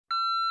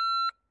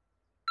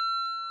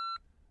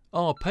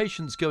Are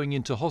patients going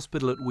into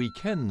hospital at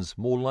weekends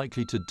more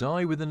likely to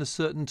die within a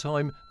certain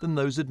time than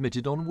those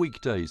admitted on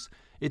weekdays?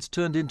 It's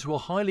turned into a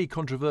highly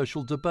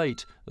controversial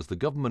debate as the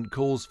government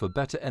calls for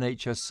better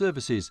NHS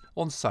services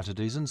on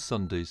Saturdays and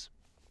Sundays.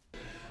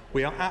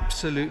 We are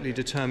absolutely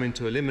determined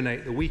to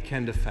eliminate the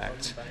weekend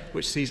effect,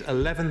 which sees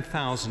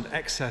 11,000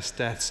 excess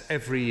deaths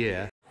every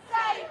year.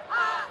 Save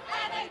our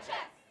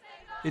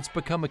NHS! It's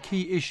become a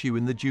key issue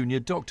in the junior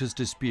doctors'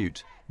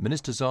 dispute.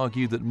 Ministers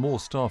argue that more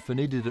staff are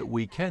needed at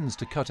weekends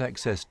to cut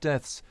excess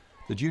deaths.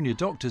 The junior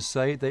doctors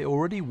say they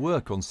already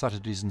work on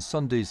Saturdays and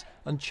Sundays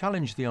and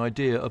challenge the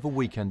idea of a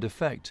weekend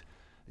effect.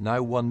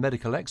 Now one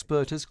medical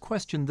expert has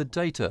questioned the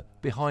data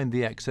behind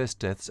the excess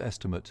deaths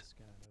estimate.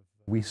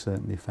 We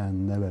certainly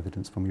found no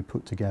evidence when we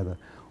put together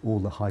all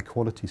the high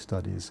quality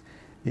studies.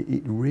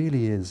 It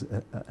really is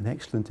an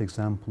excellent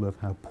example of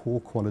how poor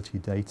quality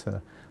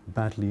data,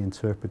 badly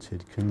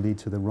interpreted, can lead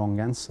to the wrong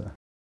answer.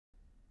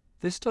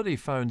 This study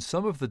found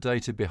some of the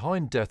data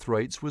behind death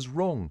rates was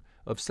wrong.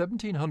 Of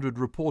 1,700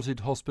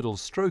 reported hospital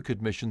stroke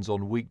admissions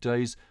on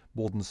weekdays,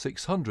 more than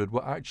 600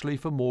 were actually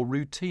for more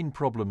routine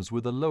problems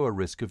with a lower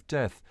risk of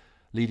death,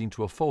 leading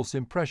to a false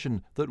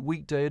impression that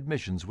weekday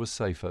admissions were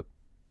safer.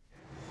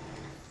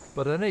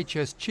 But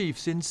NHS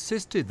chiefs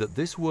insisted that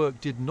this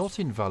work did not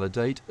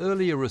invalidate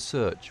earlier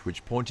research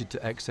which pointed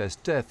to excess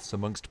deaths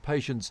amongst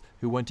patients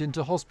who went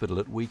into hospital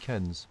at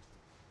weekends.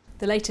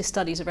 The latest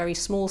study is a very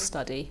small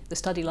study. The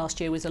study last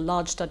year was a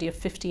large study of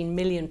 15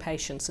 million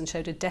patients and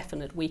showed a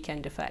definite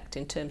weekend effect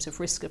in terms of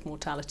risk of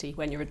mortality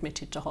when you're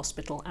admitted to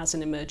hospital as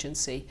an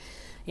emergency.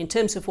 In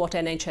terms of what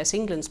NHS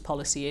England's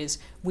policy is,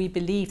 we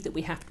believe that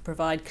we have to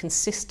provide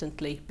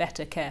consistently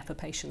better care for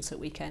patients at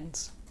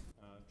weekends.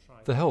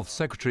 The Health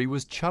Secretary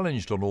was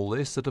challenged on all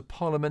this at a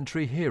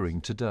parliamentary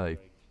hearing today.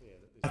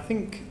 I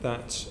think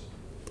that,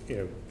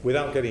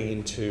 without getting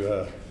into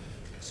a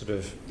sort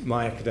of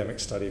my academic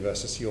study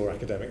versus your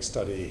academic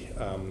study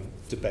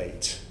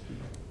debate,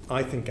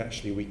 I think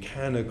actually we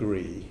can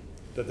agree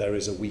that there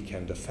is a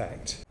weekend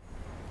effect.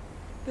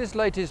 This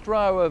latest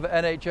row of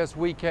NHS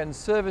weekend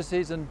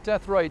services and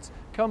death rates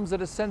comes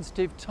at a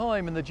sensitive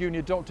time in the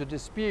junior doctor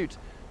dispute.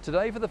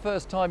 Today, for the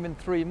first time in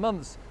 3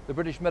 months, the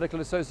British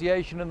Medical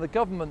Association and the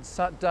government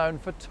sat down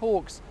for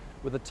talks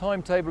with a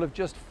timetable of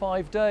just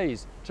 5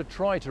 days to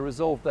try to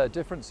resolve their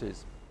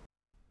differences.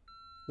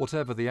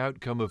 Whatever the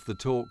outcome of the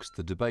talks,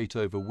 the debate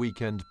over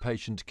weekend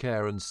patient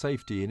care and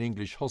safety in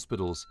English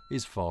hospitals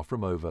is far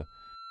from over.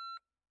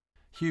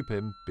 Hugh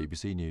Pym,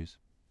 BBC News.